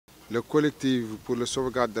Le collectif pour le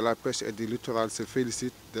sauvegarde de la pêche et du littoral se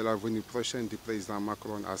félicite de la venue prochaine du président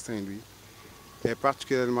Macron à Saint-Louis, et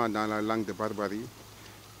particulièrement dans la langue de Barbarie.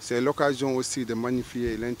 C'est l'occasion aussi de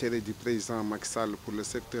magnifier l'intérêt du président Macky Sall pour le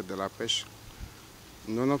secteur de la pêche.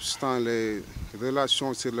 Nonobstant les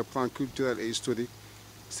relations sur le plan culturel et historique,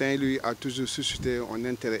 Saint-Louis a toujours suscité un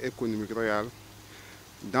intérêt économique royal.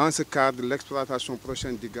 Dans ce cadre, l'exploitation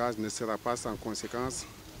prochaine du gaz ne sera pas sans conséquence.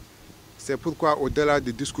 C'est pourquoi, au-delà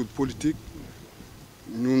du discours politique,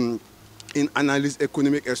 une analyse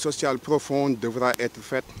économique et sociale profonde devra être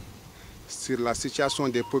faite sur la situation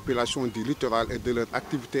des populations du littoral et de leur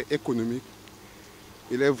activité économique.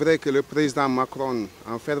 Il est vrai que le président Macron,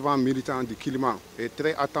 en fervent militant du climat, est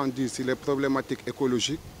très attendu sur les problématiques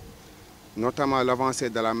écologiques, notamment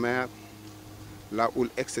l'avancée de la mer, la houle,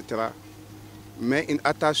 etc. Mais une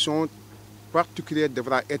attention particulière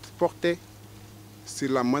devra être portée sur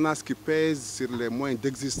la menace qui pèse sur les moyens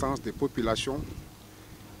d'existence des populations.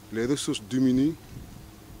 Les ressources diminuent,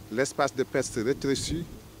 l'espace de pêche se rétrécit,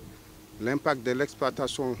 l'impact de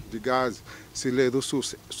l'exploitation du gaz sur les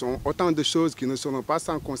ressources sont autant de choses qui ne seront pas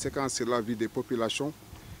sans conséquence sur la vie des populations.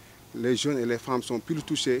 Les jeunes et les femmes sont plus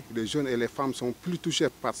touchés,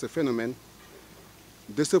 par ce phénomène.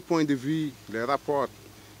 De ce point de vue, les rapports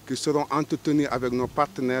qui seront entretenus avec nos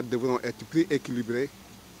partenaires devront être plus équilibrés.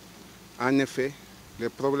 En effet, les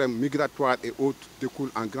problèmes migratoires et autres découlent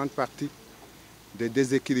en grande partie des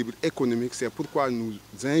déséquilibres économiques. C'est pourquoi nous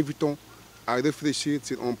invitons à réfléchir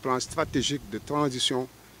sur un plan stratégique de transition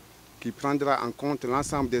qui prendra en compte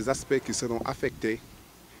l'ensemble des aspects qui seront affectés.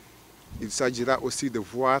 Il s'agira aussi de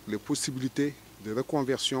voir les possibilités de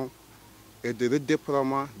reconversion et de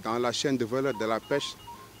redéploiement dans la chaîne de valeur de la pêche,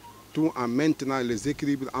 tout en maintenant les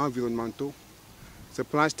équilibres environnementaux. Ce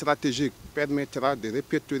plan stratégique permettra de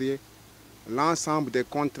répertorier l'ensemble des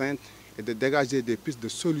contraintes et de dégager des pistes de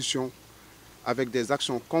solutions avec des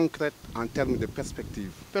actions concrètes en termes de perspective.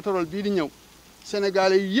 Pétrole bii di ñëw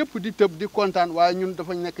Sénégalais yi yëpp di tëb di kontaan waaye ñun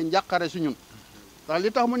dafa nekk njàqare si ñun ndax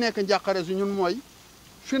li tax mu nekk njàqare si ñun mooy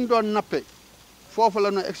fi ñu doon nappe foofu la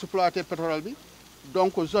ñu exploité pétrole bi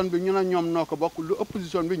donc zone bi ñu ne ñoom noo ko bokk lu ëpp si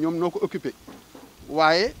zone bi ñoom noo ko occupé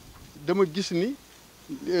waaye dama gis ni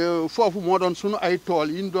foofu moo doon suñu ay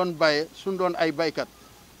tool yi ñu doon bayee suñu doon ay baykat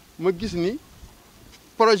ma gis ni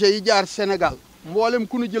projet yi jaar Sénégal mboolem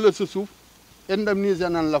ku ñu jëlal sa suuf indemniser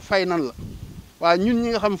nan la fay nan la waaye ñun ñi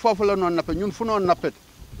nga xam foofu la noon nappe ñun fu noon nappet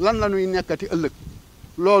lan la ñuy nekkati ëllëg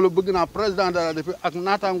loolu bëgg naa président de la République ak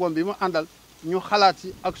naataangoom bi mu àndal ñu xalaat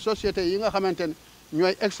si ak société yi nga xamante ne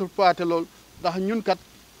ñooy exploité loolu ndax ñun kat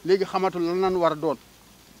léegi xamatul lan lañ war a doon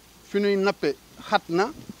fi ñuy nappe xat na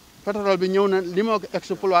pétrole bi ñëw na li moo ko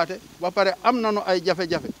exploité ba pare am nañu ay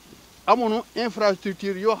jafe-jafe amuñu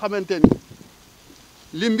infrastructure yoo xamante ni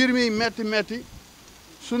li mbir mi metti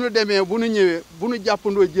suñu demee bu nu ñëwee bu nu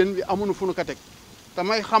jàppandoo jën bi amuñu fu nu ko teg te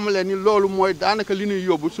may xamle ni loolu mooy daanaka li ñuy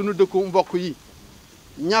yóbbu suñu dëkku mbokk yi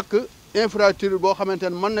ñàkk infrastructure boo xamante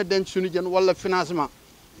ne mën na denc suñu jën wala financement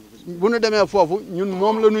bu nu demee foofu ñun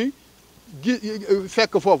moom la ñuy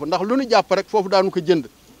fekk foofu ndax lu nu jàpp rek foofu daanu ko jënd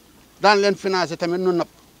daan leen financé tamit nu napp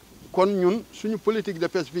kon ñun suñu politique de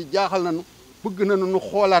pêche bi jaaxal nañu bëgg nañu nu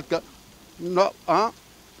xoolaat ka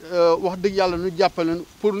wax dëgg yàlla nu jàppale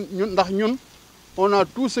pour ñun ndax ñun on a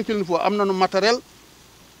tout ce qu'il nous faut am nañu matériel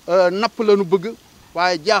napp la nu bëgg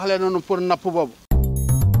waaye jaaxle nañu pour napp boobu